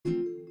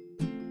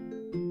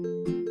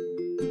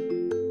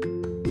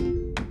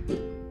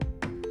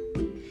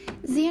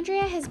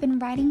Zandria has been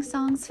writing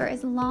songs for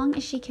as long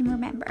as she can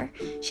remember.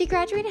 She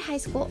graduated high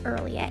school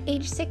early at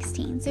age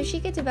 16 so she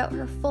could devote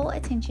her full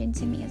attention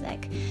to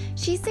music.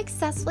 She's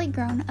successfully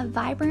grown a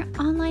vibrant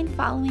online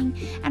following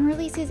and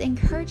releases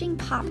encouraging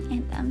pop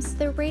anthems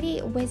that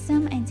radiate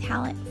wisdom and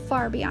talent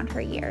far beyond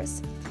her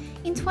years.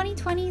 In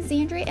 2020,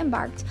 Zandria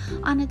embarked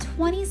on a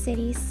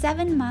 20-city,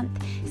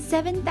 7-month,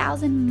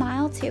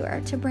 7,000-mile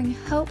tour to bring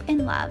hope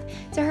and love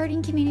to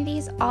hurting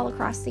communities all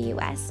across the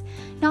U.S.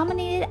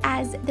 Nominated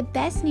as the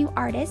Best New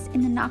Artist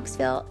in the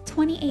Knoxville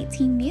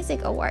 2018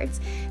 Music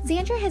Awards,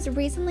 Zandria has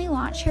recently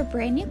launched her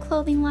brand new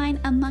clothing line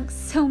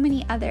amongst so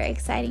many other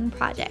exciting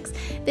projects.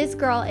 This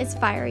girl is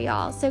fire,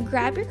 y'all, so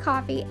grab your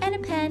coffee and a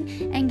pen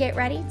and get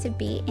ready to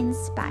be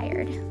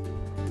inspired.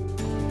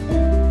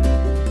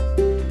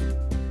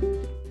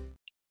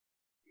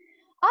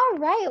 All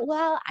right,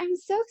 well, I'm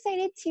so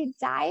excited to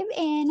dive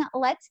in.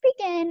 Let's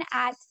begin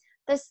at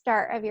the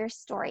start of your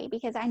story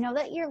because I know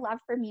that your love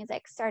for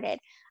music started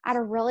at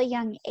a really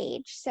young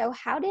age. So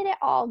how did it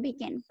all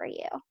begin for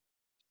you?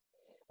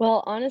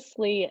 Well,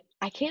 honestly,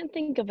 I can't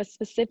think of a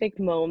specific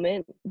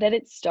moment that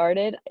it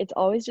started. It's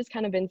always just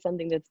kind of been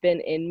something that's been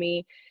in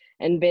me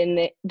and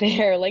been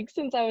there. Like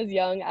since I was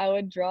young, I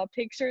would draw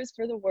pictures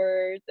for the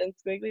words and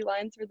squiggly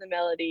lines for the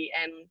melody.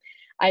 And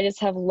I just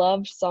have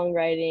loved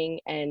songwriting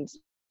and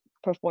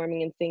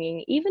performing and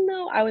singing, even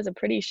though I was a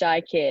pretty shy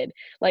kid.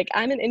 Like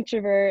I'm an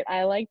introvert.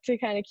 I like to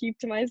kind of keep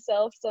to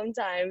myself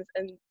sometimes.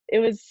 And it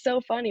was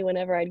so funny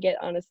whenever I'd get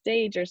on a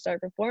stage or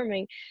start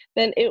performing,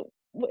 then it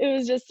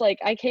was just like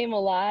I came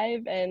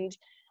alive and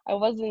I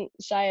wasn't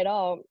shy at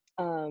all.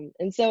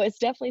 And so it's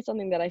definitely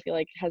something that I feel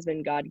like has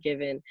been God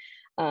given.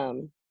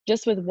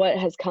 Just with what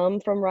has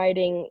come from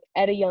writing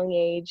at a young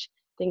age,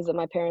 things that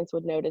my parents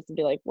would notice and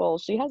be like, well,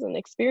 she hasn't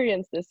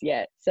experienced this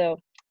yet. So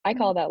I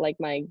call that like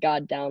my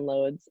God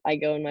downloads. I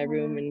go in my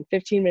room Yeah. and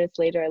 15 minutes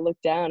later I look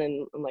down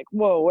and I'm like,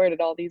 whoa, where did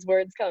all these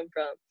words come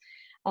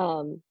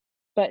from?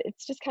 But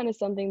it's just kind of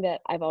something that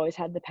I've always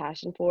had the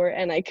passion for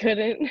and I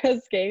couldn't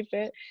escape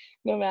it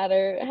no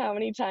matter how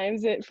many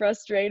times it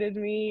frustrated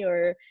me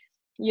or,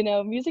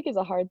 music is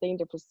a hard thing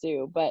to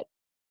pursue, but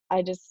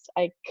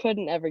I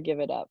couldn't ever give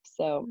it up.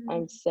 So Mhm.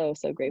 I'm so,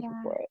 so grateful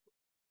Yeah, for it.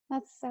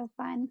 that's so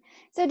fun.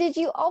 So did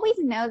you always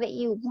know that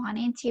you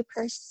wanted to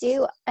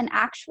pursue an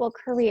actual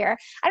career?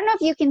 I don't know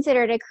if you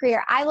consider it a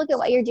career. I look at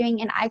what you're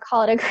doing and I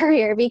call it a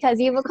career because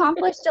you've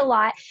accomplished a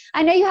lot.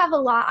 I know you have a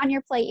lot on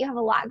your plate. You have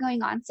a lot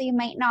going on. So you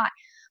might not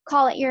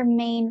call it your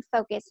main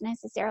focus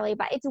necessarily,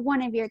 but it's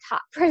one of your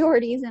top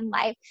priorities in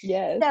life.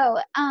 Yes. So,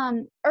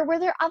 or were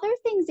there other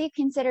things you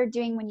considered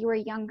doing when you were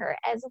younger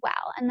as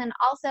well? And then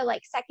also,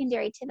 like,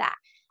 secondary to that,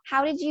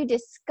 how did you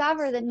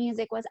discover that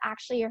music was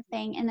actually your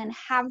thing and then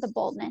have the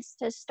boldness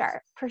to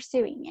start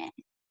pursuing it?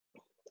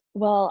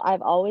 Well,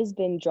 I've always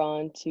been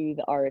drawn to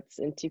the arts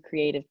and to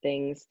creative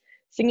things.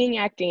 Singing,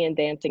 acting, and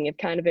dancing have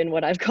kind of been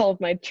what I've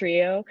called my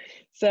trio.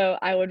 So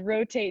I would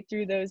rotate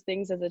through those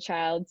things as a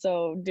child.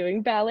 So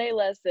doing ballet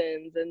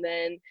lessons and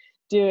then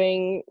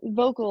doing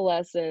vocal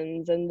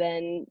lessons and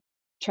then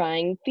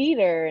trying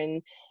theater.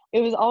 And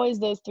it was always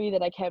those three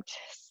that I kept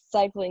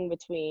cycling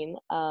between.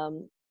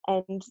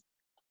 And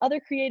other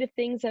creative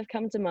things have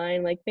come to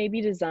mind, like maybe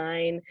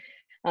design,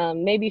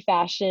 maybe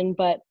fashion,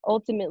 but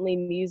ultimately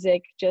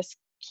music just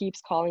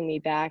keeps calling me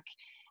back.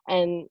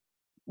 And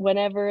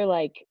whenever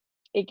like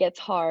it gets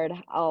hard,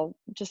 I'll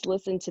just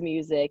listen to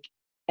music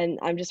and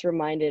I'm just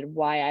reminded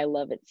why I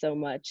love it so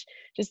much.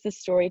 Just the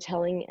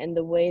storytelling and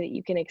the way that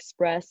you can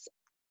express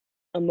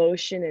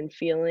emotion and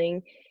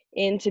feeling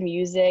into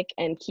music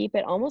and keep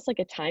it almost like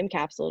a time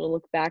capsule to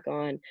look back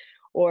on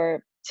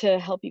or to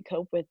help you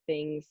cope with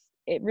things.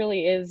 It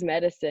really is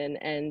medicine.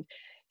 And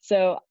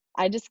so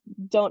I just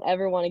don't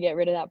ever want to get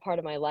rid of that part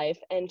of my life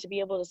and to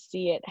be able to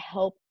see it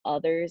help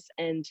others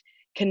and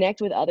connect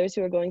with others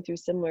who are going through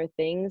similar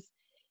things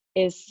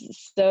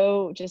is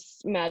so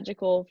just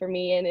magical for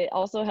me. And it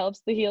also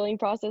helps the healing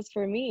process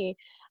for me,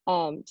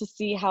 to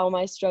see how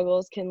my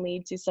struggles can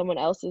lead to someone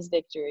else's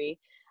victory.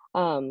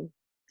 Um,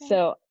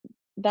 so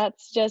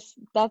that's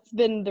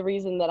been the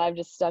reason that I've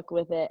just stuck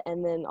with it.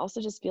 And then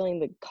also just feeling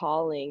the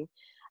calling,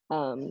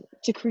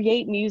 to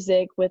create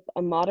music with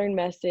a modern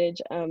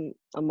message,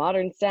 a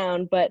modern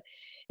sound, but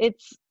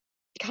it's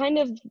kind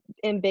of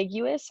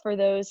ambiguous for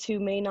those who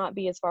may not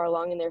be as far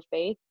along in their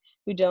faith,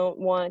 who don't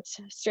want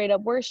straight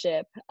up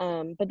worship,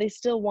 but they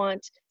still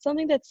want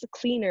something that's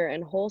cleaner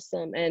and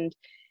wholesome and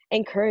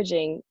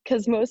encouraging.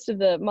 Because most of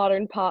the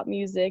modern pop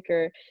music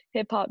or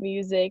hip hop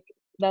music,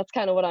 that's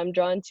kind of what I'm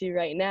drawn to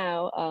right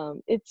now.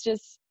 It's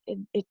just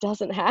it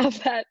doesn't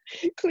have that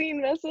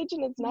clean message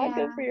and it's not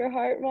good for Yeah. your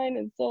heart, mind,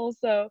 and soul.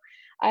 So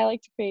I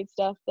like to create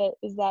stuff that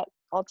is that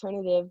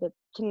alternative that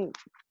can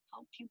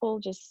help people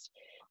just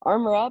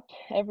armor up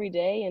every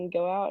day and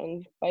go out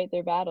and fight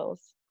their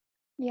battles.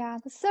 Yeah,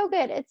 that's so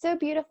good. It so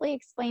beautifully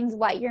explains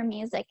what your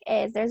music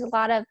is. There's a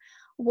lot of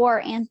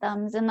war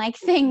anthems and like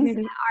things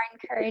that are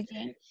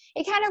encouraging.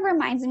 It kind of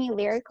reminds me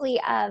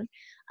lyrically of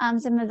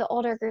some of the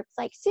older groups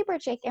like Super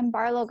Chick and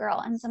Barlow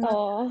Girl and some of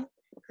Oh.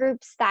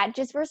 groups that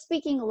just were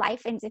speaking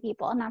life into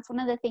people. And that's one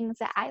of the things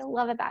that I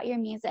love about your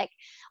music.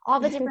 All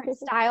the different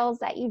styles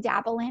that you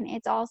dabble in,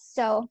 it's all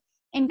so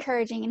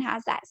encouraging and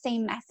has that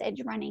same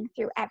message running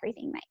through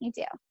everything that you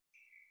do.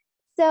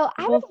 So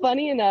I Well,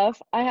 funny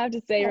enough, I have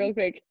to say would real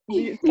quick,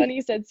 it's funny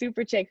you said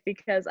Super Chick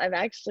because I've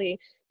actually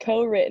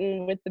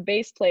co-written with the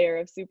bass player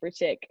of Super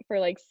Chick for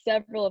like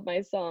several of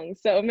my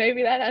songs. So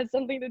maybe that has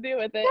something to do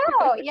with it.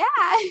 Oh,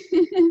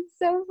 yeah.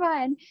 So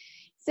fun.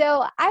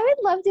 So I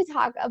would love to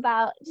talk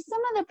about just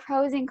some of the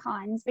pros and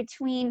cons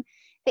between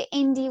the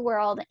indie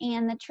world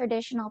and the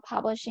traditional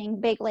publishing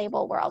big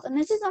label world. And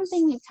this is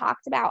something we've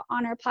talked about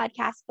on our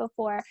podcast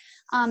before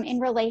in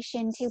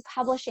relation to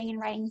publishing and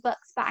writing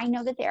books. But I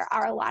know that there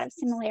are a lot of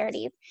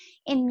similarities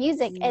in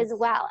music Mm. as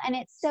well. And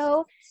it's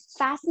so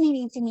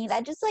fascinating to me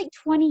that just like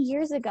 20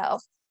 years ago,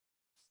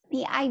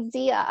 the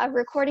idea of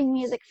recording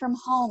music from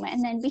home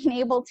and then being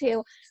able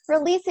to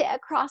release it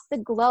across the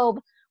globe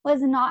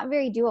was not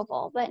very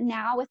doable. But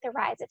now with the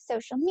rise of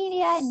social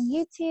media and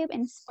YouTube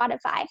and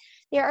Spotify,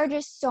 there are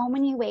just so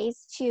many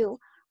ways to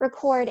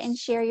record and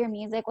share your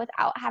music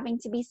without having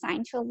to be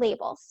signed to a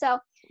label. So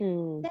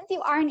Mm. since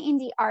you are an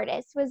indie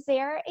artist, was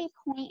there a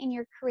point in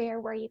your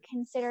career where you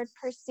considered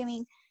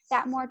pursuing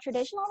that more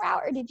traditional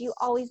route, or did you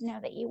always know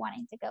that you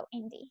wanted to go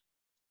indie?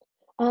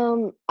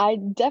 I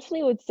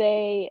definitely would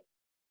say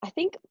I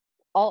think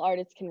all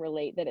artists can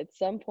relate that at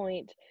some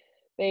point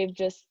they've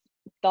just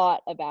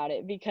thought about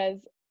it because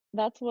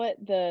that's what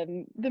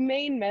the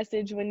main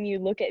message when you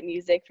look at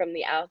music from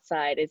the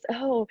outside is,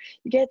 oh,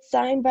 you get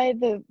signed by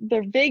the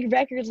big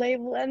record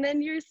label and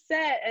then you're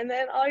set and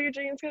then all your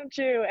dreams come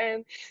true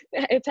and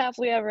it's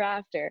happily ever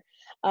after.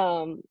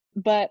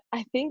 But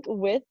I think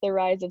with the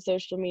rise of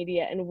social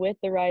media and with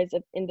the rise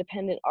of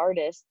independent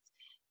artists,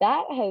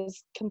 that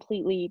has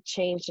completely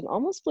changed and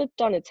almost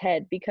flipped on its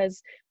head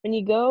because when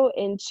you go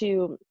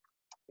into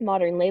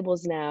modern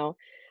labels now,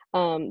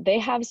 they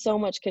have so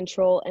much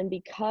control. And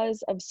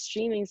because of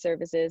streaming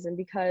services and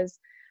because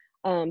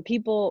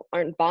people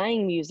aren't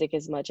buying music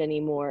as much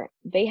anymore,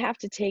 they have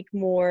to take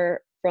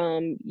more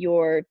from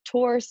your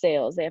tour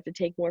sales, they have to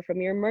take more from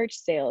your merch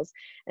sales.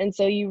 And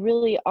so you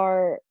really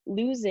are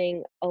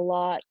losing a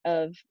lot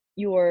of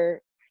your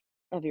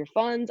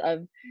funds,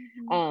 of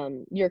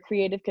Mm-hmm. your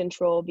creative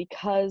control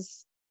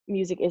because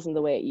music isn't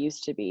the way it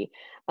used to be.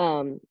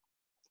 Um,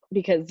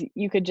 because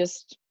you could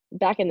just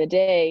back in the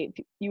day,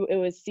 it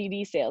was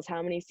CD sales.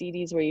 How many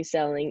CDs were you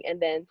selling? And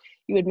then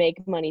you would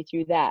make money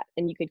through that,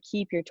 and you could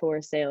keep your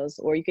tour sales,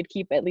 or you could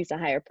keep at least a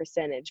higher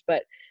percentage.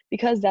 But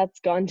because that's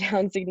gone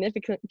down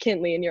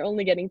significantly, and you're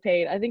only getting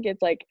paid, I think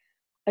it's like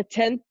a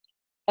tenth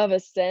of a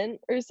cent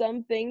or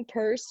something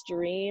per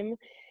stream.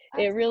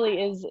 It That's really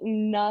wild. is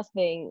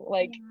nothing.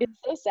 Like, Yeah. it's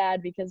so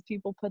sad because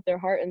people put their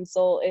heart and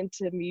soul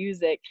into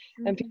music,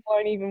 and Mhm. people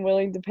aren't even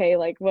willing to pay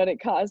like what it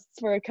costs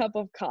for a cup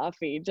of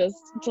coffee just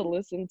to Yeah.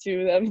 listen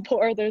to them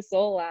pour their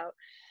soul out.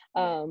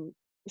 Yeah. Um,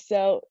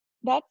 so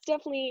that's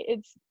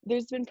definitely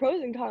there's been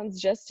pros and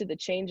cons just to the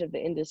change of the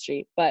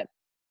industry, but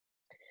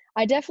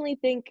I definitely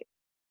think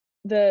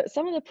the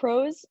some of the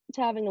pros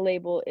to having a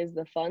label is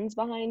the funds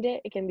behind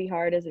it. It can be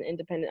hard as an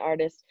independent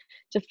artist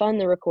to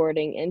fund the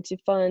recording and to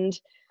fund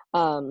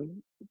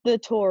the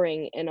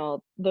touring and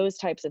all those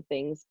types of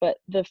things. But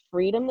the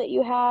freedom that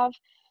you have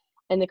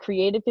and the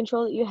creative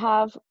control that you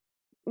have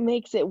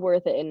makes it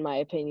worth it, in my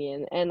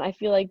opinion. And I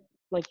feel like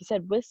you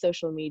said, with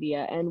social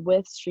media and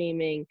with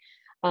streaming,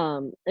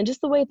 and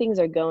just the way things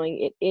are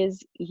going, it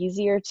is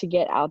easier to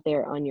get out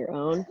there on your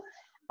own,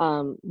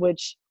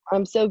 which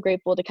I'm so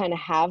grateful to kind of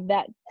have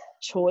that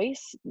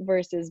choice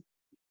versus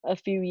a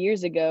few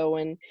years ago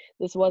when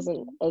this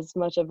wasn't Mhm. as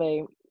much of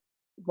a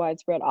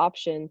widespread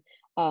option.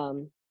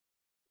 Um,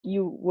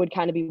 you would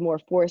kind of be more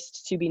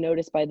forced to be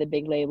noticed by the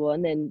big label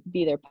and then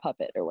be their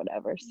puppet or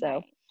whatever. So,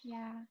 Right.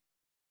 Yeah.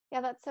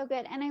 Yeah, that's so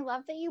good. And I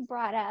love that you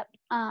brought up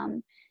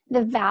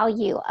the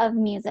value of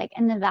music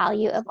and the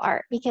value of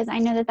art, because I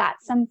know that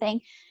that's something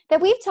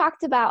that we've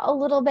talked about a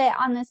little bit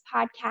on this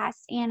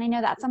podcast. And I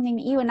know that's something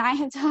that you and I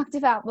have talked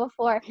about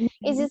before,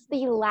 is mhm. just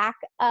the lack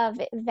of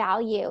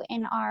value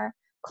in our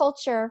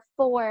culture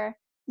for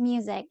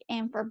music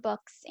and for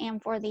books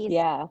and for these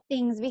Yeah.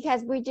 things,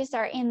 because we just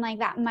are in like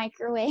that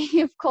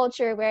microwave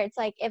culture where it's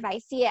like, if I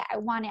see it, I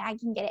want it, I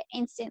can get it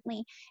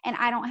instantly, and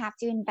I don't have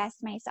to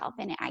invest myself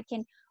in it. I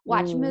can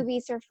watch Mm,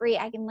 movies for free,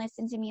 I can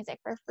listen to music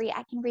for free,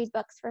 I can read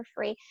books for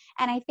free.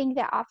 And I think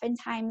that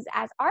oftentimes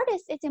as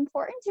artists, it's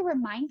important to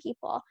remind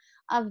people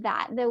of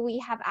that we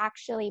have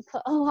actually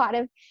put a lot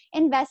of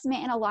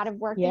investment and a lot of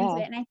work into yeah.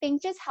 it. And I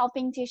think just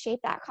helping to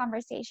shape that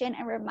conversation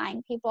and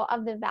remind people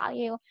of the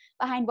value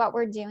behind what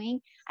we're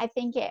doing, I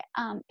think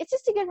it's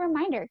just a good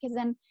reminder, because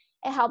then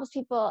it helps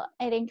people,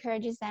 it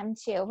encourages them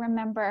to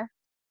remember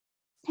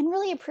and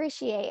really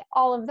appreciate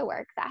all of the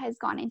work that has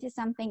gone into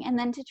something, and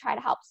then to try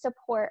to help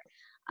support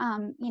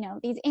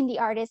these indie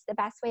artists the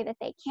best way that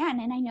they can.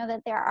 And I know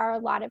that there are a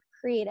lot of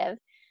creative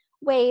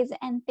ways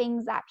and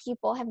things that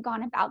people have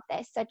gone about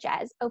this, such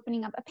as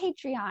opening up a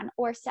Patreon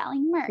or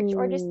selling merch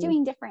or just Mm,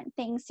 doing different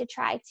things to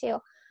try to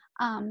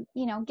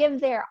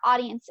give their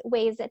audience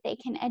ways that they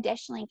can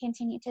additionally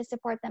continue to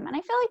support them. And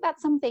I feel like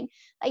that's something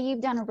that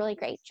you've done a really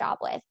great job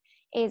with,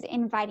 is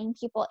inviting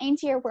people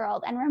into your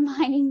world and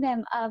reminding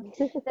them of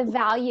the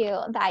value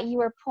that you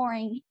are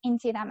pouring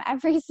into them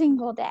every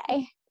single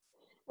day.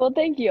 Well,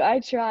 thank you. I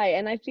try,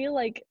 and I feel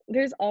like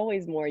there's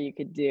always more you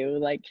could do.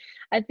 Like,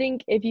 I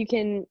think if you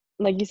can,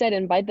 like you said,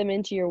 invite them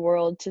into your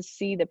world to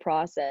see the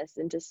process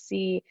and to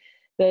see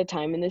the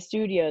time in the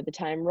studio, the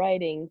time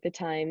writing, the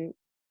time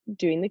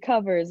doing the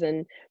covers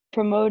and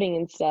promoting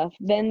and stuff,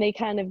 then they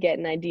kind of get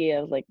an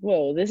idea of like,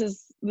 whoa, this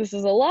is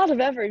a lot of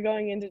effort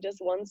going into just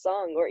one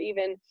song. Or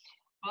even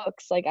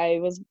books. Like, I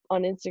was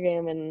on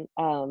Instagram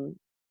and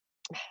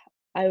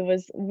I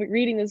was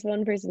reading this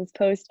one person's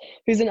post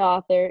who's an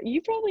author. You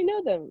probably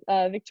know them,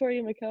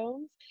 Victoria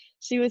McCombs.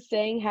 She was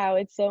saying how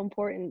it's so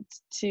important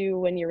to,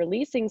 when you're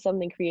releasing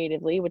something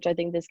creatively, which I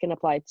think this can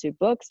apply to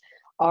books,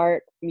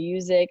 art,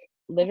 music,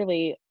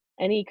 literally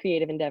any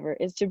creative endeavor,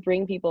 is to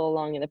bring people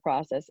along in the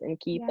process and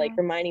keep like Yes.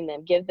 reminding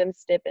them, give them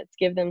snippets,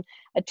 give them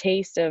a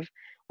taste of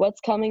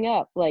what's coming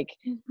up. Like,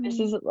 this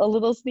Hmm. is a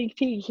little sneak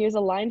peek. Here's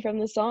a line from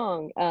the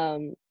song.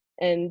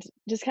 And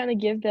just kind of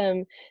give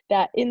them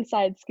that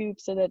inside scoop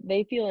so that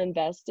they feel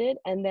invested.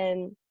 And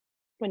then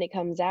when it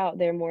comes out,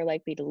 they're more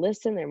likely to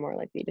listen, they're more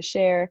likely to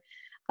share,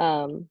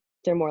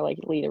 they're more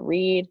likely to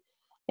read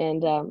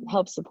and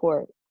help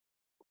support.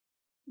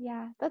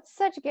 Yeah, that's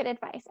such good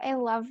advice. I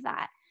love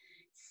that.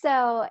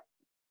 So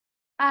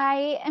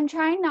I am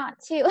trying not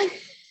to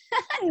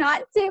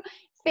not to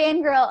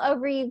fangirl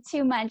over you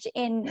too much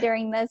in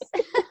during this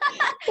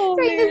Oh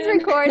during this man.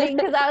 recording,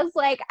 because I was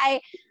like, I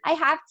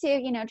have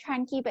to, try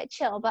and keep it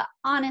chill. But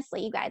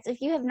honestly, you guys, if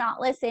you have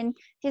not listened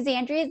to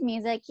Xandria's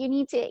music, you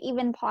need to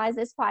even pause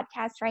this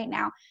podcast right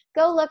now.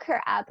 Go look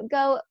her up.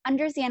 Go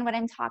understand what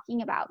I'm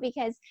talking about,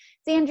 because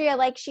Xandria,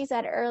 like she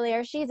said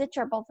earlier, she's a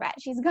triple threat.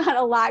 She's got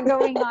a lot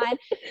going on,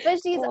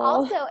 but she's Oh.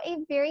 also a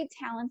very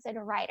talented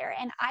writer.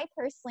 And I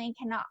personally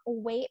cannot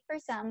wait for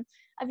some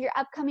of your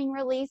upcoming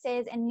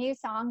releases and new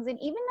songs. And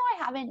even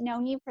though I haven't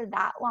known you for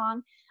that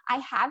long, I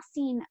have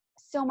seen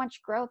so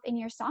much growth in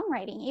your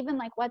songwriting, even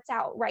like what's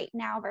out right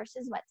now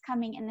versus what's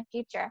coming in the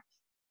future.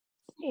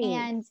 Thanks.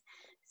 And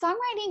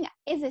songwriting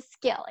is a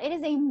skill. It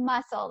is a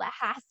muscle that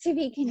has to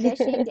be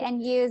conditioned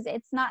and used.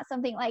 It's not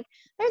something like,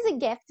 there's a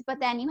gift, but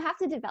then you have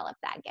to develop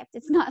that gift.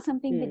 It's not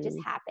something that just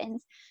Hmm.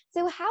 happens.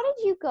 So how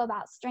did you go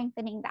about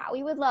strengthening that?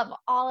 We would love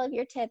all of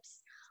your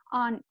tips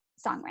on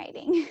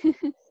songwriting.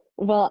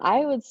 Well,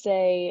 I would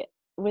say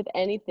with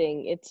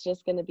anything, it's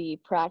just going to be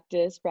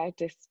practice,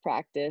 practice,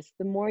 practice.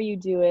 The more you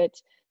do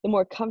it, the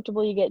more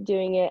comfortable you get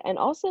doing it. And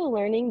also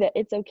learning that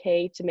it's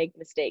okay to make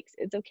mistakes.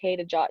 It's okay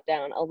to jot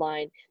down a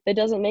line that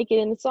doesn't make it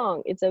in a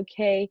song. It's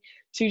okay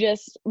to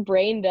just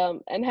brain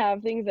dump and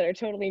have things that are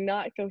totally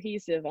not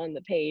cohesive on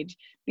the page.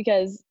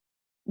 Because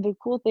the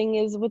cool thing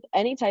is with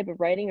any type of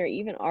writing or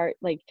even art,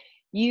 like,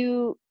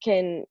 you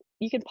can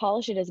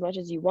polish it as much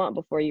as you want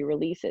before you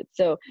release it.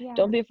 So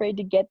don't Yeah. be afraid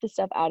to get the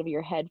stuff out of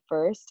your head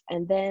first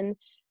and then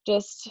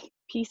just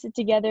piece it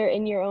together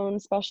in your own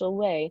special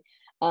way.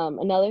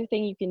 Another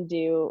thing you can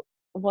do,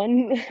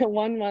 one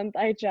one month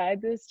I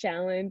tried this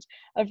challenge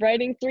of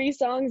writing 3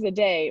 songs a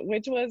day,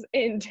 which was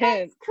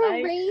intense.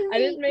 That's I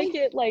didn't crazy. make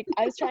it. Like,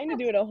 I was trying to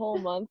do it a whole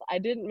month. I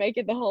didn't make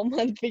it the whole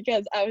month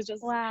because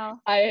Wow.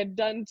 I had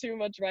done too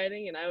much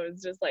writing and I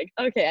was just like,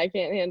 okay, I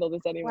can't handle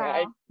this anymore.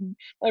 Wow.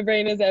 My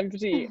brain is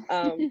empty.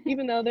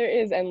 Even though there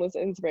is endless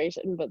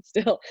inspiration, but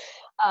still,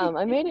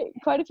 I made it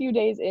quite a few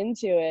days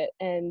into it,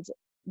 and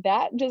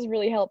that just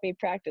really helped me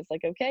practice.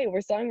 Like, okay,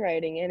 we're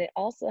songwriting, and it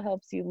also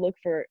helps you look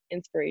for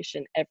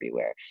inspiration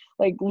everywhere.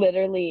 Like,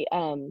 literally,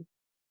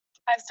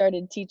 I've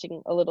started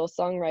teaching a little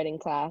songwriting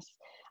class,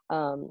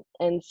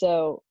 and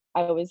so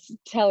I was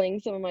telling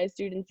some of my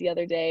students the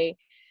other day,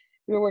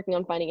 we were working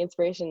on finding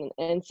inspiration,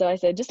 and so I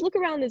said, just look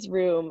around this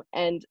room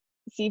and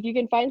see if you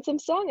can find some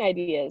song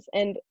ideas.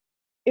 And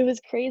it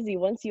was crazy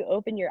once you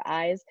open your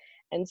eyes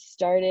and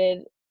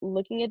started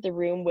looking at the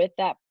room with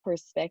that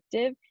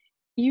perspective.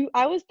 You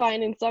I was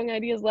finding song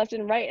ideas left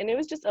and right, and it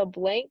was just a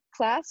blank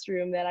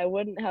classroom that I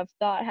wouldn't have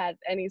thought had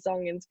any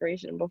song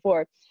inspiration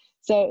before.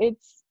 So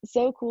it's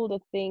so cool to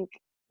think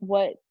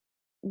what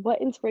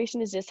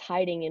inspiration is just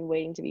hiding and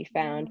waiting to be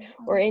Yeah, found,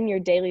 I or love in that. your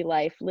daily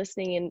life,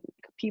 listening in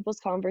people's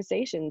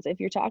conversations. If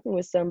you're talking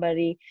with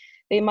somebody,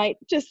 they might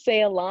just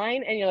say a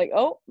line and you're like,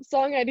 oh,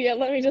 song idea,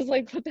 let me just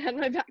like put that in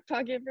my back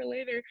pocket for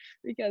later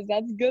because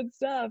that's good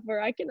stuff, or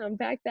I can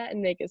unpack that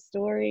and make a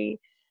story.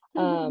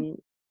 um,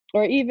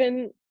 or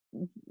even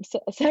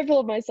several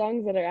of my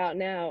songs that are out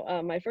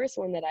now. My first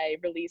one that I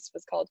released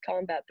was called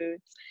Combat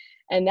Boots,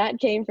 and that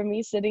came from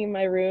me sitting in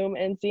my room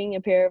and seeing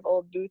a pair of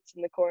old boots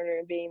in the corner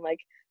and being like,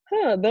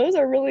 huh, those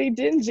are really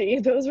dingy.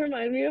 Those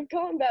remind me of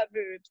combat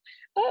boots.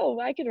 Oh,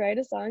 I could write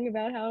a song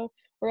about how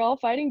we're all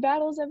fighting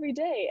battles every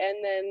day. And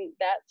then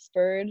that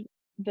spurred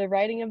the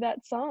writing of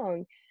that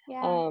song.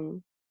 Yeah.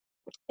 Um,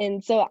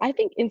 and so I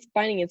think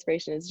finding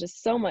inspiration is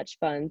just so much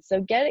fun.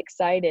 So get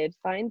excited,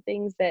 find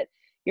things that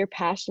you're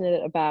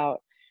passionate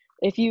about.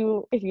 If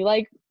you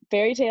like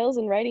fairy tales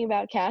and writing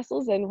about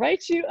castles and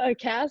write you a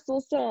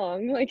castle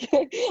song. Like,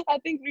 I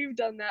think we've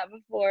done that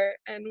before,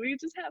 and we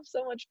just have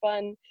so much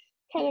fun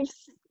kind of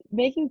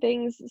making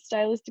things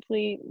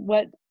stylistically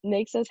what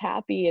makes us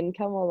happy and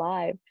come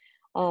alive.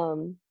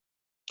 Um,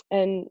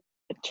 and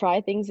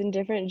try things in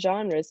different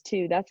genres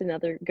too. That's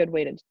another good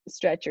way to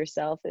stretch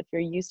yourself. If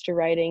you're used to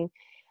writing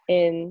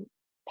in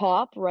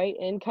pop, write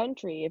in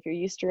country. If you're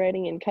used to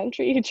writing in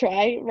country,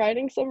 try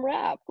writing some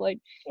rap. Like,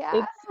 Yeah.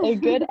 it's a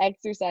good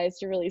exercise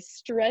to really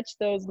stretch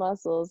those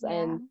muscles Yeah.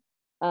 and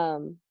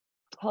um,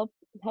 help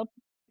help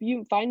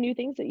you find new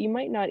things that you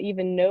might not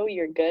even know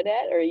you're good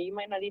at, or you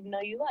might not even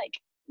know you like.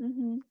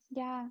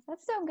 Yeah,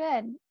 that's so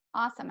good.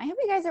 Awesome. I hope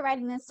you guys are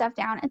writing this stuff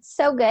down. It's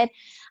so good.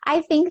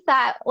 I think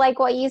that, like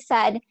what you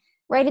said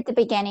right at the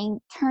beginning,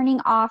 turning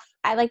off,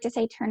 I like to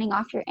say turning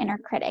off your inner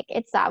critic.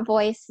 It's that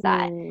voice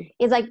that Mm.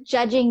 is like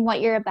judging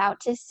what you're about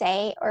to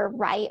say or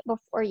write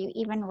before you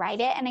even write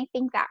it. And I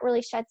think that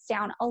really shuts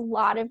down a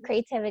lot of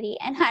creativity.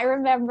 And I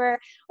remember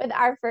with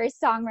our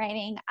first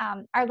songwriting,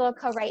 our little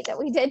co-write that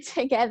we did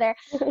together,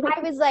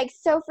 I was like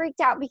so freaked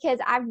out because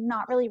I've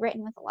not really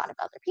written with a lot of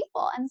other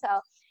people. And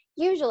so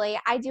usually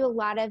I do a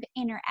lot of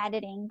inner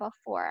editing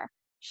before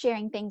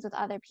sharing things with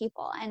other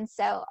people. And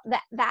so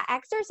that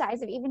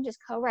exercise of even just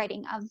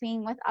co-writing, of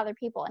being with other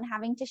people and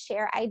having to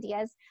share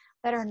ideas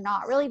that are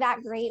not really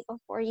that great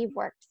before you've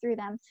worked through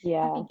them, I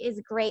Yeah. think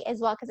is great as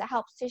well, because it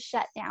helps to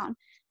shut down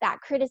that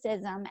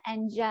criticism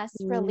and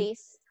just Mm.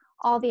 release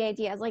all the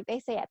ideas. Like they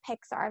say at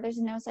Pixar, there's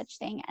no such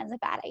thing as a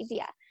bad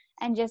idea.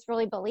 And just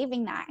really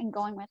believing that and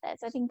going with it.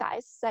 So I think that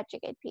is such a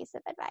good piece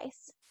of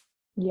advice.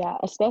 Yeah,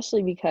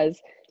 especially because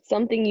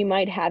something you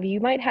might have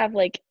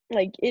like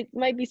it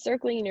might be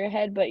circling in your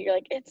head, but you're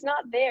like, it's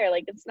not there,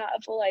 like it's not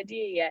a full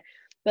idea yet.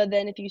 But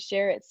then if you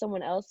share it,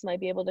 someone else might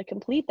be able to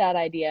complete that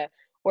idea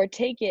or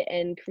take it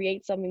and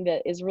create something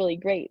that is really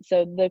great.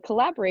 So the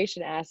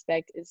collaboration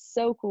aspect is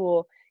so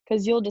cool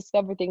because you'll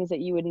discover things that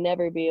you would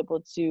never be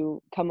able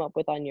to come up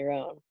with on your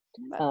own.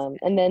 That's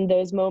And then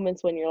those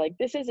moments when you're like,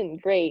 this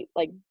isn't great,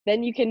 like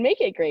then you can make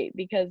it great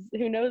because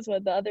who knows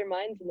what the other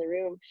minds in the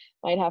room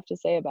might have to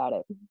say about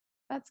it.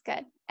 That's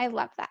good. I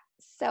love that.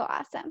 So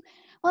awesome.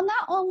 Well,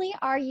 not only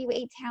are you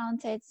a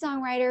talented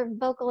songwriter,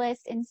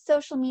 vocalist, and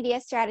social media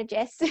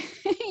strategist,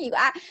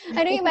 I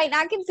know you might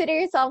not consider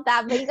yourself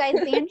that, but you guys,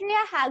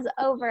 Zandria has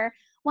over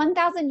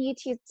 1,000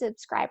 YouTube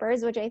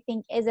subscribers, which I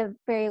think is a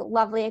very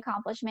lovely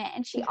accomplishment.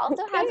 And she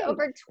also has Thanks.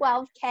 over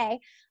 12K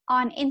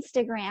on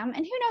Instagram,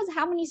 and who knows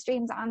how many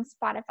streams on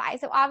Spotify.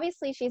 So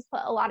obviously, she's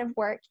put a lot of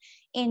work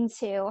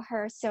into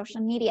her social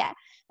media,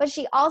 but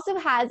she also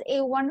has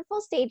a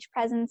wonderful stage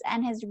presence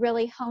and has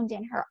really honed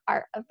in her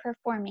art of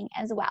performing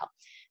as well.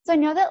 So I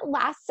know that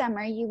last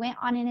summer you went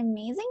on an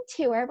amazing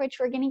tour, which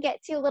we're going to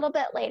get to a little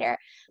bit later.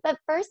 But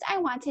first, I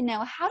want to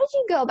know, how did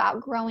you go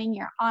about growing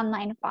your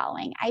online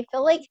following? I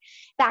feel like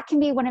that can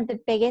be one of the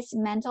biggest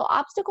mental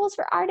obstacles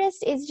for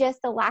artists, is just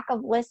the lack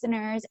of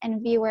listeners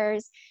and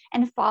viewers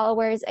and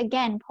followers,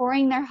 again,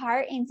 pouring their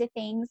heart into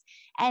things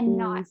and Mm.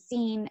 not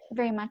seeing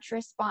very much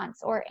response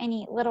or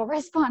any little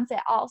response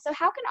at all. So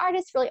how can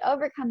artists really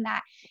overcome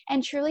that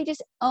and truly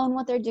just own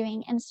what they're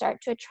doing and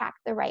start to attract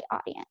the right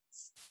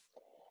audience?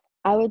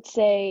 I would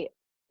say,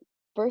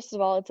 first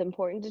of all, it's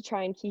important to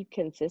try and keep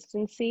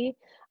consistency.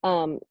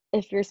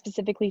 If you're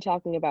specifically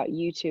talking about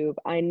YouTube,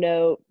 I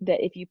know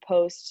that if you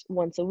post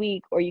once a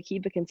week or you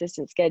keep a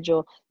consistent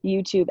schedule, the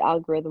YouTube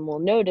algorithm will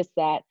notice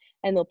that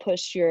and they'll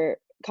push your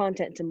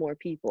content to more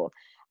people.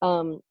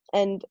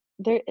 And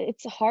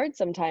it's hard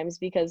sometimes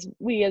because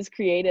we as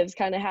creatives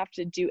kind of have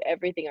to do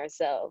everything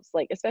ourselves.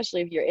 Like,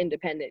 especially if you're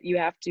independent, you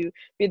have to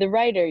be the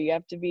writer, you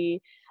have to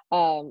be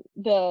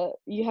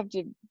you have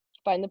to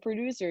find the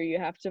producer, you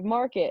have to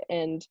market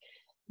and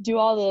do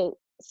all the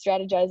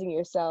strategizing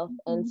yourself.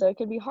 And Mhm. so it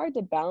can be hard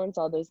to balance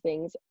all those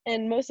things.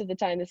 And most of the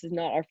time, this is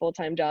not our full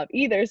time job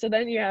either. So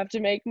then you have to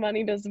make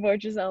money to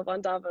support yourself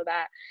on top of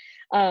that,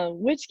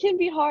 which can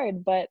be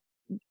hard. But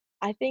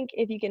I think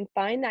if you can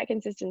find that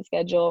consistent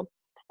schedule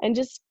and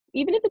just,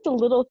 even if it's a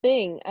little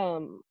thing,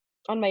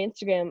 on my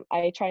Instagram,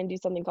 I try and do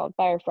something called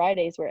Fire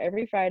Fridays, where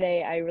every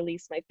Friday I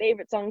release my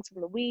favorite songs from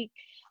the week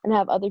and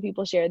have other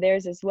people share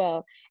theirs as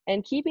well.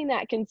 And keeping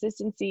that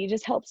consistency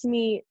just helps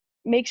me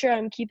make sure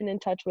I'm keeping in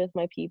touch with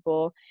my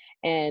people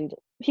and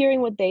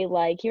hearing what they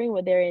like, hearing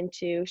what they're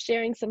into,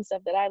 sharing some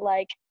stuff that I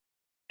like,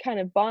 kind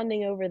of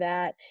bonding over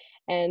that.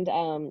 And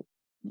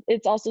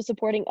it's also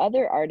supporting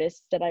other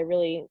artists that I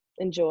really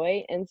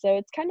enjoy. And so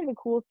it's kind of a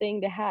cool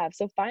thing to have.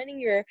 So finding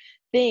your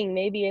thing,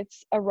 maybe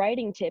it's a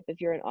writing tip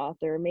if you're an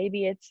author,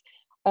 maybe it's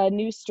a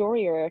new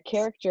story or a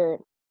character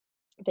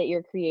that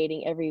you're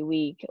creating every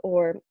week,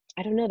 or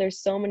I don't know, there's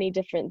so many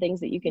different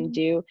things that you can Mhm.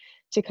 do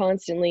to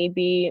constantly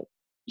be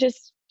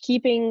just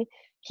keeping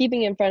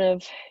in front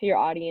of your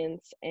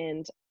audience.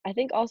 And I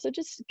think also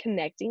just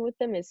connecting with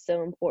them is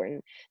so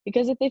important,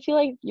 because if they feel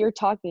like you're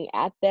talking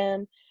at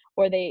them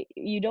or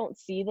you don't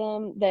see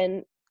them,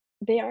 then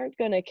they aren't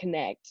going to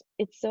connect.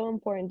 It's so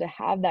important to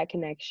have that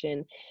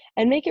connection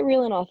and make it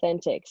real and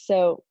authentic.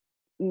 So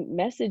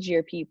message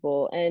your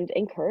people and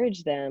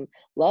encourage them,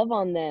 love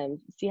on them,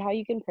 see how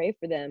you can pray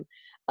for them,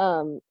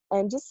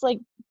 and just like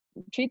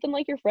treat them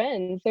like your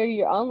friends. They're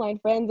your online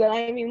friends. And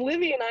I mean,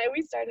 Livy and I,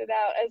 we started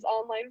out as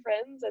online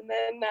friends, and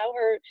then now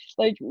we're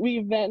like,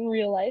 we've met in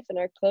real life and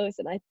are close.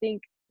 And I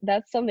think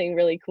that's something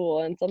really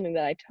cool and something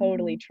that I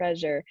totally Mhm.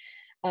 treasure.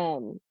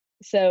 Um,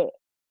 so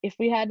if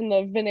we hadn't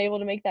have been able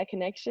to make that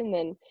connection,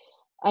 then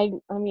I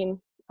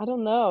mean, I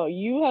don't know.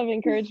 You have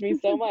encouraged me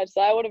so much.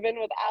 So I would have been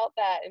without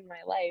that in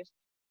my life.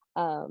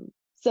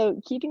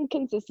 So keeping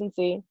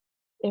consistency,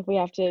 if we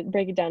have to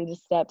break it down to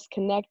steps,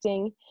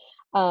 connecting,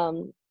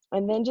 um,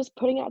 and then just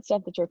putting out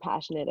stuff that you're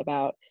passionate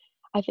about.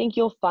 I think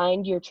you'll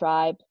find your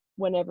tribe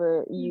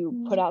whenever you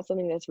put Mhm. out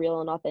something that's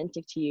real and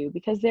authentic to you,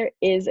 because there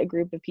is a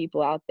group of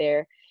people out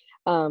there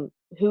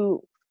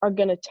who are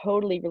going to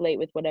totally relate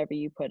with whatever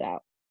you put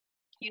out.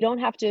 You don't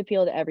have to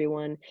appeal to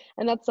everyone,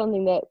 and that's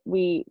something that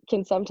we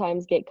can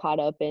sometimes get caught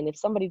up in. If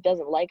somebody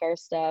doesn't like our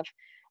stuff,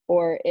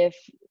 or if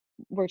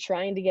we're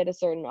trying to get a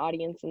certain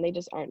audience and they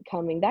just aren't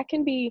coming, that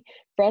can be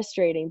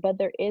frustrating, but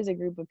there is a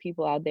group of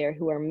people out there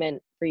who are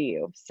meant for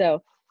you.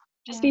 So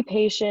just Yeah. be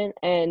patient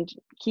and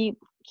keep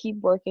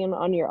working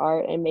on your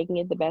art and making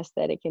it the best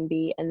that it can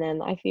be, and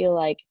then I feel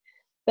like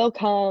they'll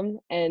come.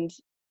 And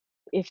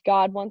if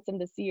God wants them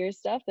to see your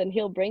stuff, then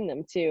he'll bring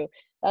them too.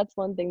 That's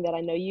one thing that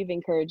I know you've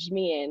encouraged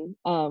me in,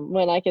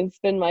 when I can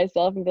spin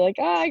myself and be like,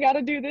 I got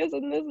to do this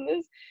and this and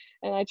this.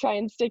 And I try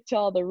and stick to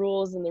all the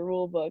rules in the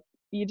rule book.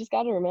 You just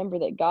got to remember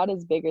that God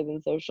is bigger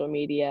than social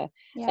media.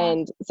 Yeah.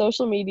 And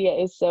social media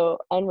is so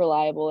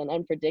unreliable and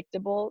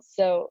unpredictable.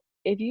 So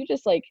if you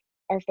just like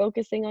are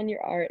focusing on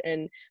your art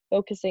and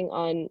focusing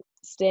on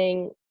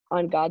staying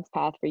on God's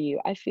path for you,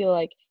 I feel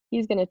like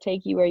he's going to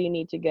take you where you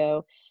need to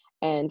go,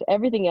 and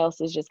everything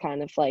else is just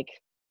kind of like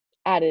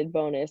added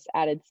bonus,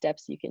 added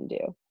steps you can do.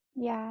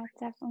 Yeah,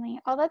 definitely.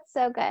 Oh, that's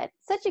so good.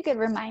 Such a good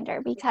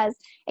reminder because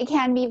it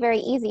can be very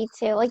easy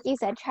to, like you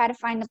said, try to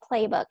find the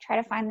playbook, try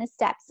to find the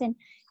steps and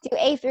do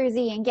A through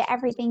Z and get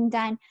everything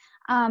done.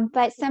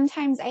 But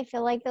sometimes I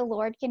feel like the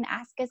Lord can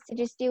ask us to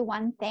just do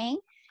one thing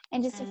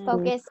and just to Mm,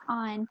 focus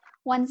on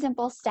one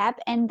simple step,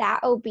 and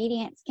that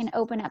obedience can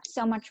open up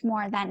so much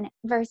more than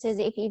versus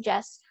if you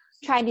just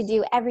try to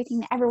do everything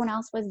that everyone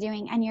else was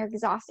doing and you're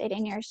exhausted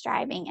and you're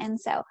striving. And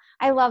so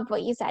I loved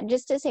what you said,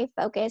 just to stay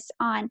focused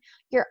on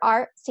your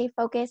art, stay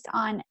focused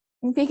on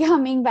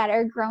becoming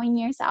better, growing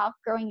yourself,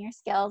 growing your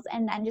skills,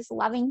 and then just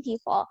loving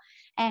people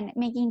and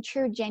making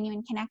true,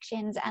 genuine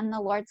connections. And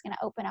the Lord's going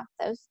to open up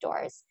those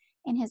doors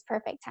in His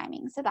perfect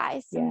timing. So, that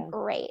is some yeah.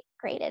 great,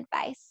 great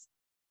advice.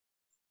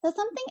 So,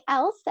 something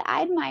else that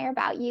I admire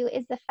about you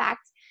is the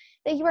fact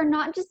that you are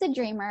not just a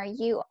dreamer,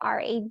 you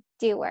are a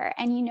doer,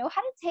 and you know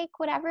how to take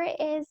whatever it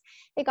is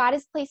that God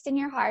has placed in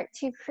your heart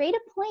to create a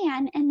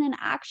plan and then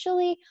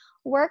actually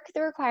work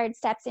the required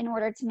steps in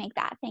order to make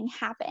that thing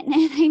happen.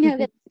 And I know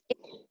that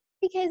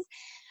because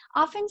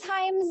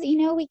oftentimes,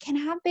 we can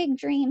have big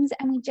dreams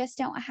and we just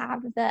don't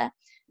have the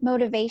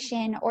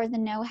motivation or the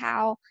know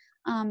how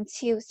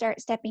to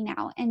start stepping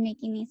out and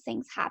making these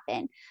things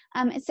happen.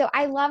 So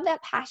I love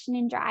that passion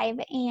and drive.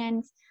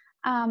 And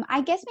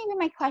I guess maybe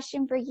my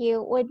question for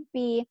you would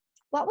be,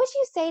 what would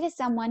you say to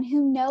someone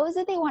who knows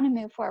that they want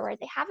to move forward?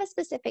 They have a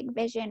specific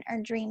vision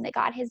or dream that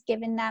God has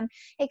given them.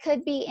 It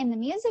could be in the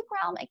music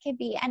realm, it could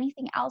be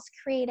anything else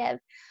creative.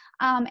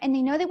 And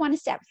they know they want to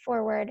step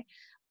forward,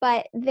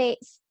 but they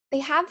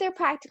have their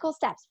practical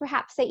steps.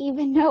 Perhaps they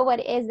even know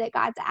what it is that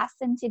God's asked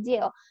them to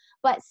do,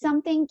 but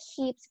something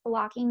keeps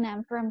blocking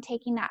them from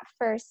taking that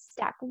first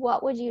step.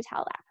 What would you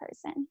tell that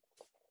person?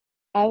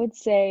 I would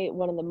say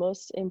one of the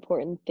most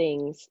important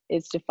things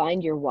is to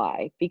find your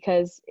why,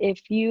 because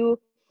if you're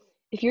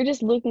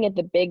just looking at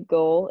the big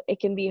goal, it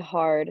can be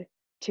hard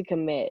to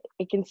commit.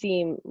 It can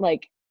seem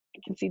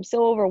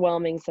so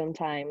overwhelming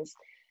sometimes.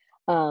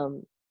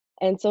 Um,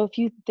 and so if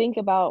you think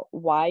about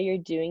why you're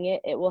doing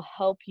it, it will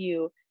help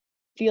you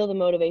feel the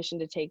motivation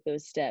to take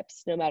those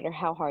steps, no matter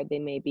how hard they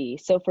may be.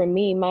 So for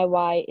me, my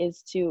why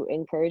is to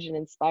encourage and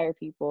inspire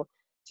people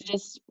to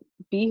just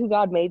be who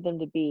God made them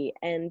to be.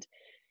 And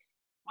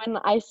when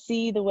I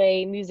see the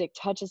way music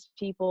touches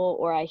people,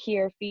 or I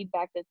hear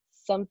feedback that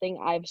something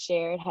I've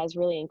shared has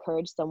really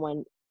encouraged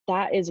someone,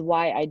 that is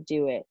why I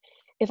do it.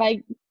 If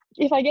I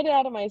if I get it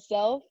out of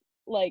myself,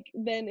 like,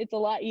 then it's a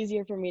lot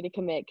easier for me to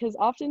commit, because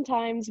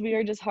oftentimes we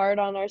are just hard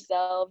on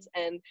ourselves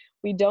and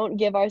we don't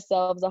give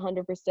ourselves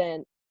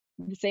 100%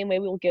 the same way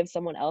we will give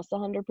someone else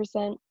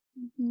 100%.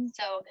 Mhm.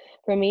 So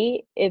for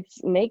me,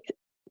 it's make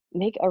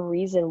a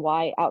reason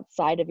why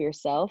outside of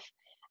yourself,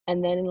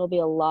 and then it'll be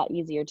a lot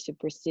easier to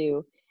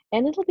pursue,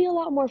 and it'll be a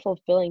lot more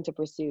fulfilling to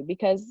pursue,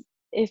 because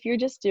if you're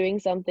just doing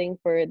something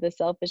for the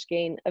selfish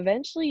gain,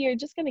 eventually you're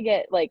just going to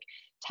get like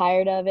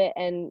tired of it,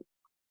 and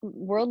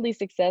worldly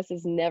success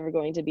is never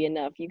going to be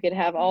enough. You could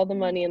have all the Mhm.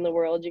 money in the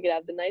world, you could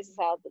have the nicest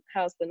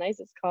house, the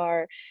nicest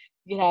car,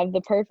 you could have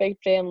the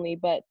perfect family,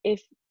 but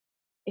if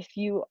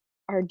you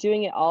are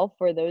doing it all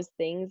for those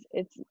things,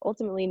 it's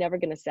ultimately never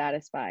going to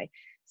satisfy.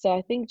 So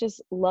I think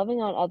just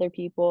loving on other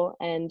people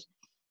and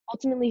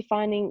ultimately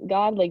finding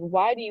God, like,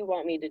 why do you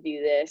want me to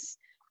do this?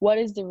 What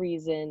is the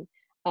reason?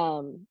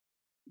 Um,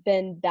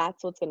 then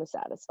that's what's going to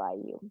satisfy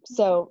you.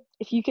 So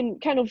if you can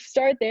kind of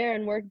start there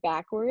and work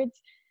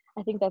backwards,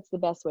 I think that's the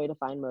best way to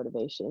find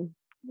motivation.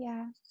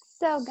 Yeah,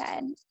 so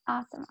good.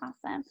 Awesome,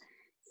 awesome.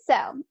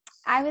 So,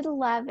 I would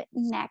love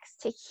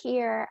next to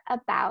hear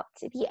about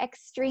the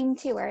extreme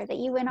tour that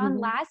you went on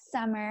last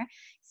summer.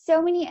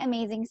 So many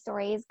amazing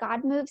stories.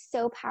 God moved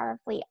so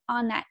powerfully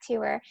on that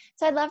tour.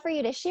 So, I'd love for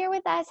you to share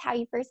with us how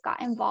you first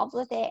got involved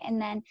with it and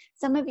then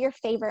some of your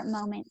favorite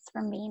moments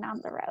from being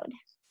on the road.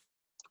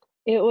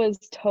 It was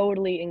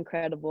totally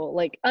incredible.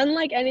 Like,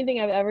 unlike anything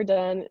I've ever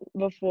done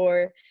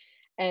before,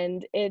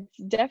 and it's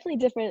definitely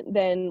different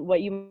than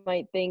what you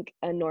might think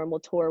a normal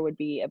tour would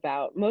be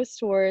about. Most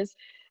tours,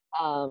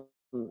 um,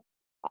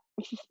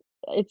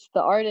 it's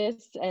the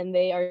artists and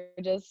they are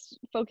just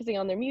focusing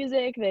on their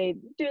music. They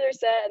do their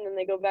set and then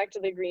they go back to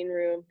the green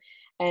room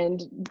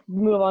and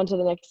move on to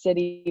the next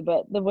city.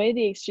 But the way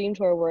the Extreme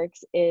Tour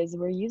works is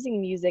we're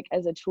using music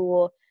as a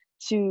tool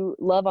to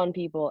love on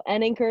people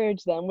and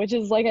encourage them, which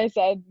is, like I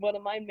said, one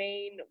of my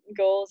main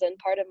goals and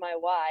part of my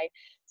why.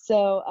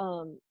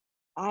 So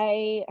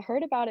I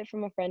heard about it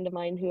from a friend of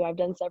mine who I've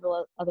done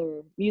several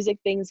other music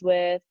things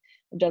with.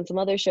 I've done some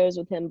other shows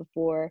with him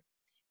before,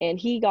 and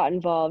he got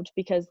involved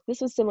because this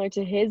was similar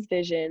to his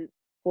vision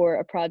for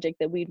a project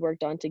that we'd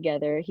worked on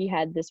together. He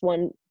had this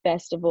one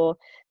festival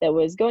that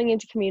was going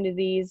into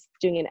communities,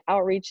 doing an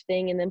outreach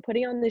thing, and then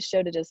putting on this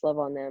show to just love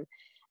on them.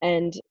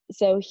 And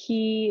so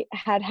he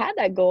had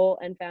that goal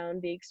and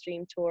found the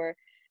Extreme Tour,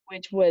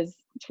 which was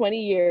 20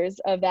 years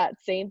of that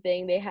same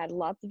thing. They had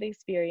lots of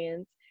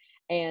experience.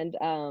 And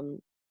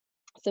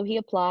so he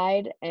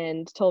applied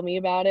and told me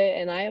about it,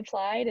 and I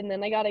applied, and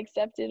then I got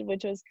accepted,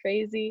 which was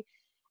crazy.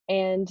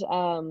 And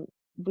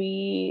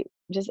we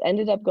just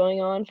ended up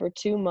going on for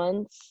 2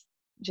 months,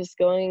 just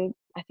going,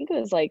 I think it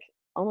was like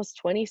almost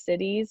 20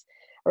 cities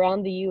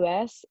around the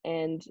US.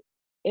 And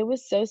it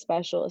was so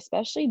special,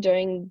 especially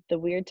during the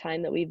weird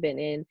time that we've been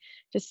in,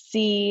 to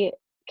see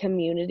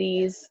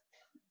communities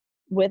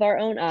with our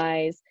own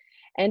eyes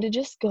and to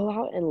just go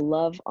out and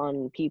love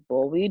on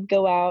people. We'd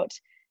go out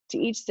to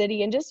each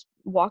city and just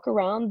walk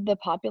around the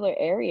popular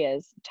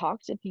areas,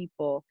 talk to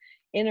people,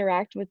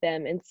 interact with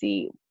them, and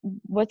see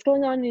what's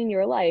going on in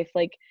your life.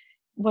 Like,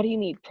 what do you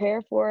need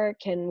prayer for?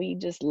 Can we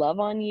just love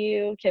on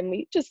you? Can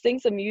we just sing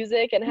some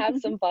music and have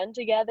some fun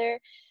together?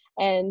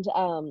 And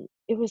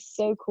it was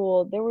so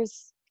cool. There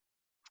was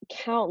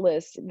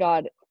countless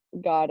God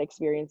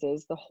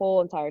experiences the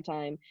whole entire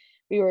time.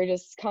 We were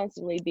just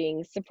constantly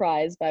being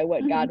surprised by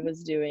what God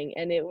was doing,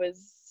 and it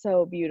was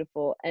so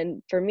beautiful.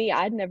 And for me,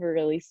 I'd never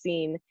really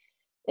seen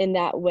in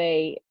that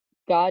way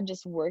God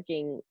just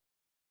working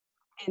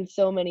in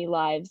so many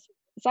lives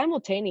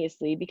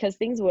simultaneously, because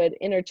things would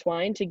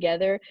intertwine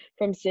together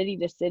from city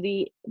to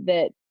city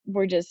that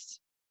were just,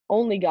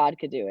 only God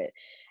could do it.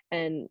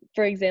 And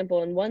for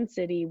example, in one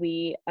city,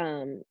 we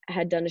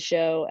had done a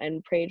show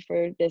and prayed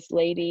for this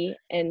lady,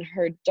 and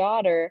her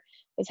daughter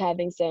was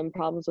having some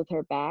problems with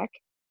her back,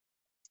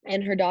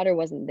 and her daughter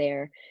wasn't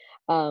there.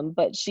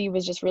 But she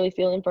was just really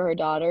feeling for her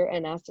daughter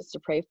and asked us to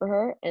pray for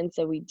her. And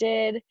so we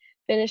did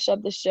finish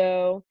up the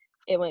show.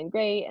 It went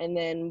great. And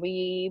then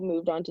we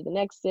moved on to the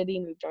next city,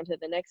 moved on to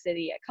the next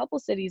city. A couple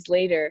cities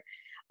later,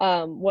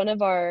 one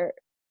of our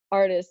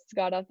artists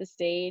got off the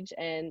stage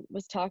and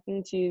was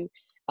talking to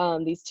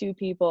these two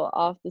people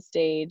off the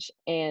stage.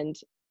 And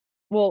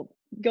well,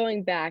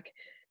 going back,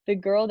 the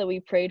girl that we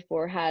prayed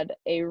for had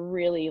a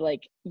really,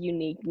 like,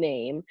 unique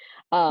name,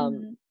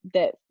 Mhm.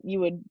 that you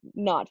would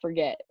not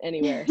forget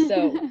anywhere.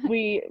 So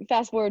we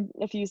fast forward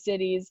a few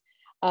cities,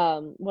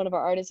 one of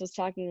our artists was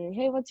talking,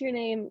 "Hey, what's your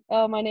name?"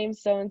 "Oh, my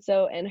name's so and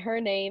so, and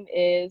her name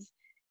is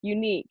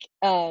Unique,"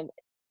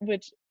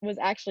 which was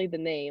actually the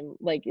name.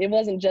 Like, it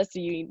wasn't just a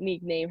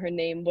unique name, her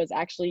name was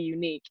actually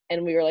unique.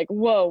 And we were like,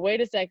 "Whoa, wait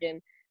a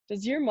second.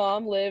 Does your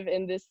mom live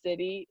in this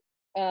city?"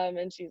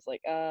 And she's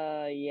like,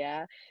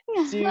 yeah."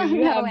 "Do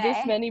you No have this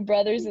way. many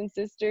brothers and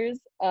sisters?"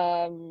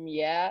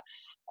 Yeah."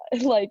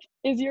 "Like,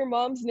 is your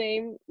mom's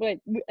name," wait,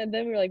 and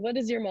then we were like, "What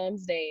is your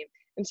mom's name?"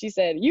 And she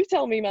said, "You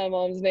tell me my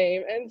mom's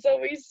name." And so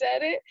we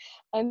said it,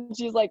 and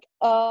she's like,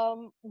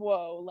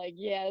 whoa, like,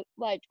 yeah,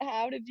 like,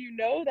 how did you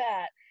know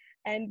that?"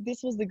 And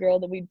this was the girl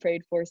that we'd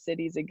prayed for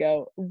cities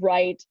ago,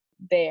 right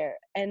there.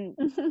 And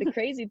the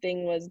crazy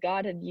thing was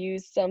God had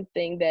used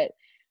something that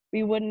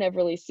we wouldn't have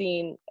really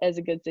seen as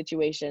a good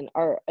situation.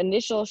 Our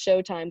initial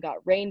showtime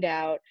got rained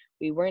out.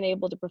 We weren't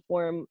able to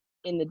perform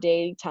in the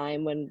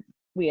daytime when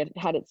we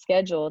had it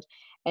scheduled,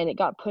 and it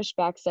got pushed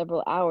back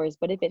several hours.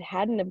 But if it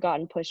hadn't have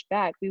gotten pushed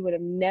back, we would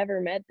have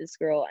never met this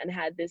girl and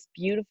had this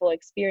beautiful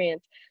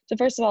experience to,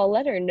 first of all,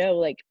 let her know,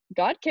 like,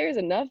 God cares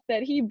enough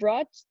that he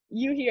brought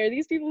you here,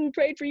 these people who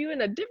prayed for you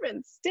in a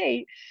different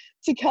state,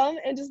 to come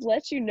and just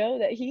let you know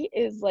that he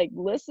is, like,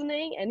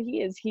 listening and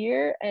he is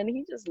here and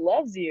he just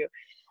loves you.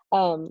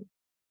 um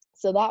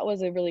So that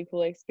was a really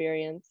cool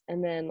experience.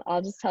 And then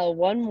I'll just tell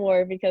one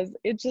more because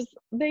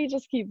they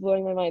just keep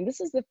blowing my mind. This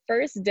was the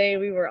first day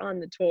we were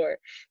on the tour.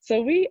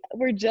 So we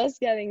were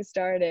just getting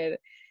started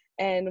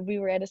and we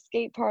were at a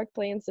skate park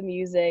playing some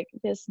music.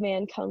 This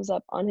man comes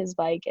up on his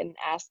bike and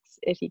asks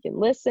if he can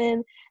listen.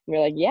 And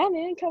we're like, yeah,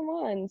 man, come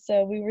on.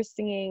 So we were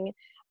singing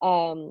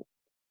some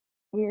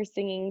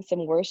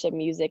worship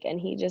music,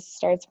 and he just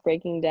starts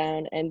breaking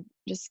down and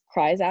just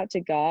cries out to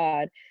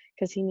God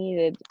because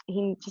he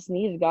just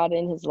needed God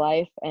in his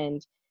life,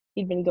 and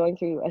he'd been going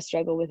through a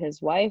struggle with his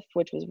wife,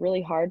 which was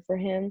really hard for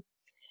him.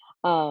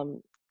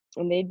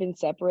 And they'd been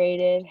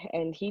separated,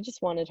 and he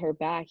just wanted her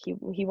back.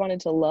 He wanted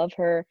to love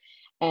her,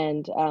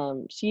 and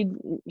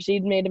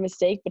she'd made a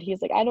mistake, but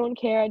he's like, I don't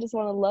care. I just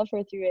want to love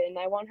her through it, and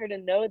I want her to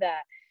know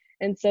that.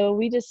 And so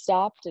we just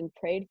stopped and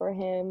prayed for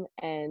him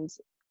and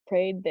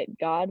prayed that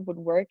God would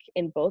work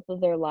in both of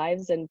their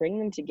lives and bring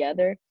them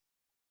together.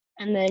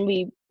 And then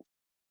we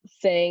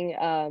sang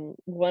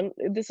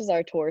this was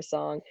our tour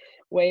song,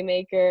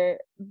 Waymaker.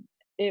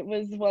 It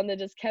was one that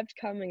just kept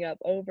coming up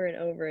over and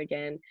over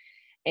again.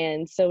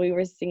 And so we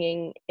were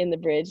singing in the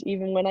bridge,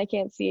 even when I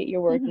can't see it, you're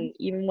working,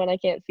 even when I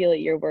can't feel it,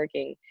 you're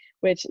working,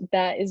 which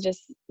that is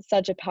just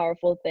such a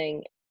powerful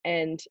thing.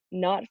 And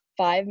not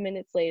 5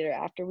 minutes later,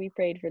 after we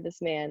prayed for this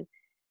man,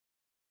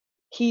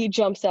 he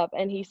jumps up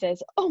and he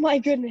says, oh my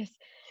goodness,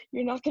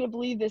 you're not going to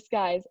believe this,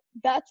 guys.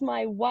 That's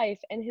my wife.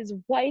 And his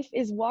wife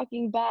is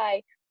walking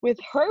by with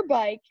her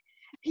bike.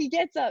 He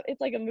gets up.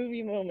 It's like a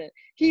movie moment.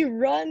 He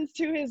runs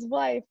to his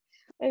wife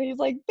and he's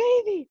like,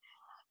 baby,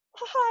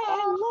 hi,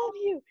 I love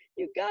you.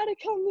 You got to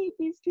come meet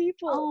these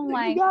people. Oh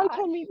my You got to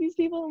come meet these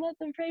people and let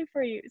them pray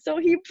for you. So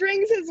he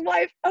brings his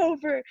wife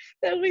over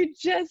that we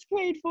just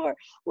prayed for.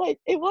 Like,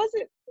 they weren't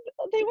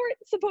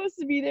supposed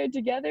to be there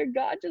together.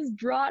 God just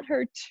brought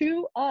her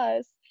to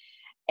us,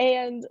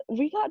 and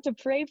we got to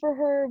pray for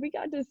her. We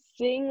got to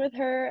sing with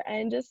her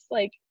and just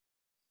like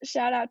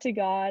shout out to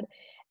God.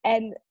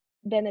 And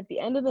then at the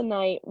end of the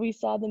night, we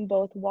saw them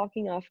both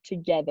walking off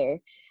together.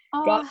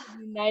 God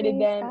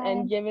united them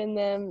and given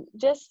them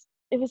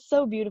it was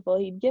so beautiful.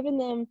 He'd given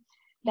them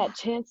that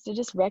chance to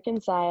just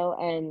reconcile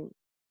and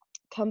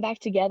come back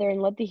together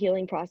and let the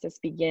healing process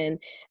begin.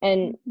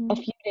 And a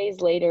few days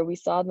later, we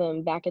saw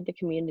them back at the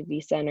community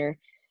center,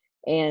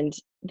 and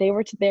they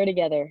were there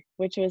together,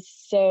 which was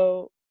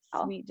so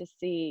sweet to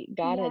see.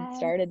 God had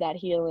started that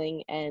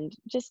healing, and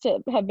just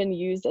to have been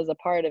used as a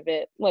part of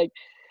it. Like,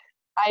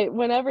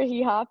 whenever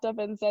he hopped up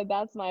and said,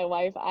 that's my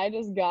wife, I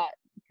just got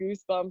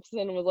goosebumps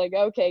and was like,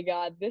 okay,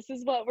 God, this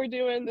is what we're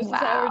doing. This is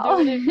how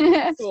we're doing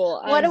it.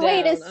 Cool. What a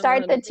way to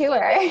start the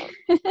tour.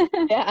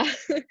 Yeah.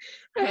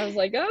 I was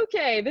like,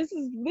 okay, this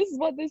is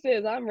what this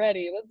is. I'm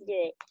ready. Let's do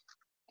it.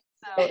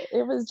 So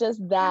it was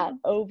just that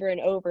over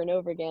and over and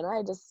over again.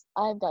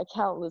 I've got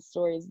countless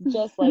stories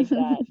just like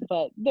that,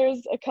 but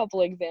there's a couple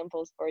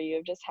examples for you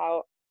of just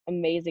how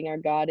amazing our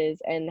God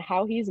is and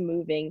how he's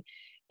moving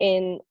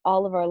in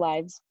all of our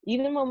lives.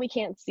 Even when we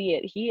can't see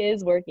it, he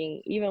is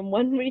working. Even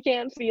when we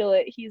can't feel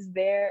it, he's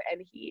there,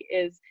 and he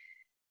is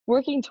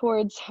working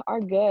towards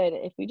our good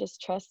if we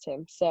just trust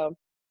him. So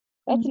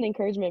that's an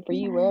encouragement for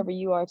you wherever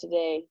you are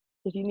today.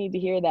 If you need to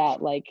hear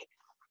that, like,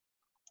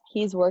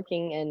 he's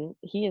working and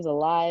he is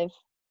alive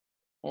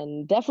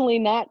and definitely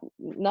not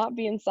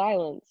being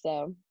silent.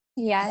 So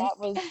that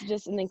was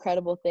just an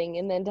incredible thing.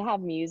 And then to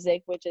have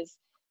music, which is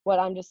what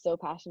I'm just so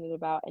passionate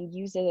about, and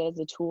use it as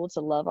a tool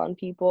to love on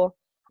people.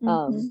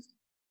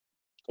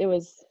 It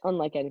was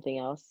unlike anything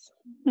else.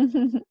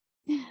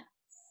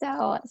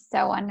 So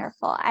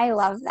wonderful. I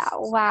love that.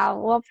 Wow.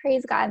 Well,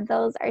 praise God.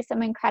 Those are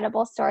some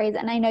incredible stories.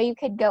 And I know you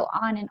could go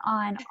on and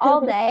on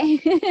all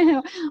day.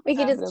 We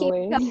could just keep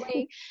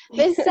going.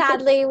 But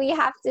sadly, we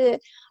have to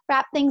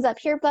wrap things up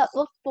here. But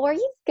before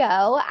you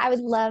go, I would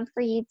love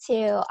for you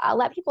to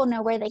let people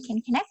know where they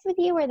can connect with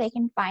you, where they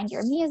can find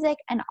your music,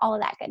 and all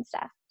of that good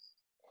stuff.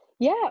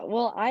 Yeah,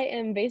 well, I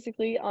am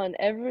basically on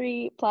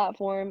every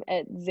platform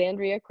at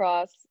Xandria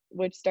Cross,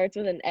 which starts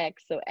with an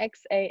X, so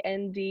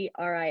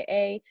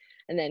Xandria,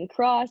 and then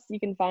Cross. You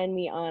can find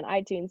me on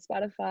iTunes,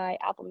 Spotify,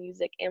 Apple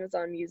Music,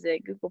 Amazon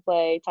Music, Google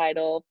Play,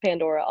 Tidal,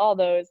 Pandora, all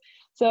those.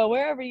 So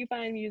wherever you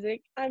find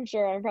music, I'm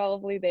sure I'm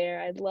probably there.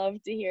 I'd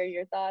love to hear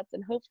your thoughts,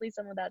 and hopefully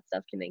some of that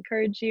stuff can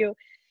encourage you.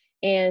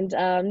 And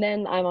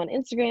then I'm on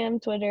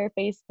Instagram, Twitter,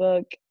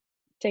 Facebook,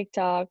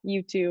 TikTok,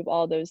 YouTube,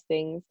 all those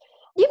things.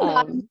 You've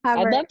gotten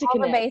covered, I'd love to all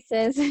connect.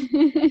 the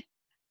bases.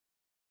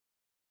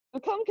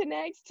 Come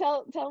connect.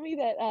 Tell me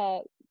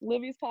that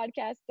Libby's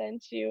podcast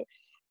sent you,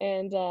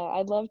 and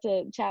I'd love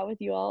to chat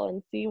with you all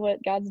and see what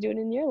God's doing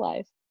in your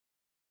life.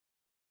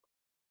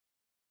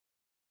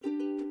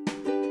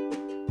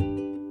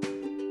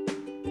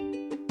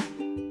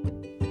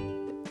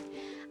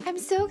 I'm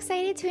so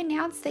excited to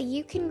announce that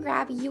you can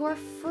grab your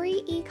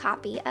free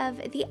e-copy of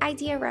The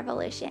Idea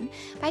Revolution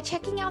by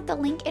checking out the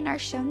link in our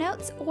show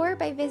notes or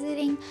by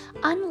visiting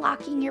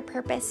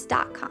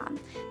unlockingyourpurpose.com.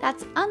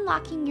 That's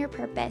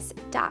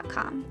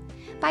unlockingyourpurpose.com.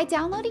 By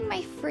downloading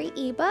my free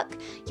ebook,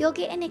 you'll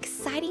get an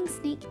exciting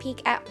sneak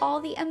peek at all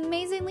the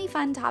amazingly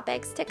fun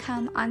topics to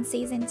come on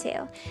season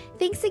 2.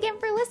 Thanks again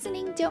for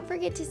listening. Don't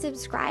forget to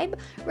subscribe,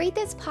 rate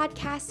this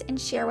podcast, and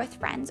share with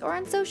friends or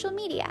on social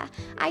media.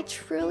 I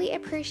truly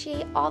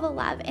appreciate all the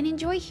love and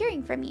enjoy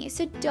hearing from you,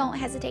 so don't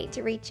hesitate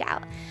to reach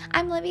out.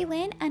 I'm Livy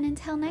Lynn, and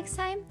until next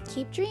time,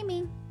 keep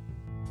dreaming.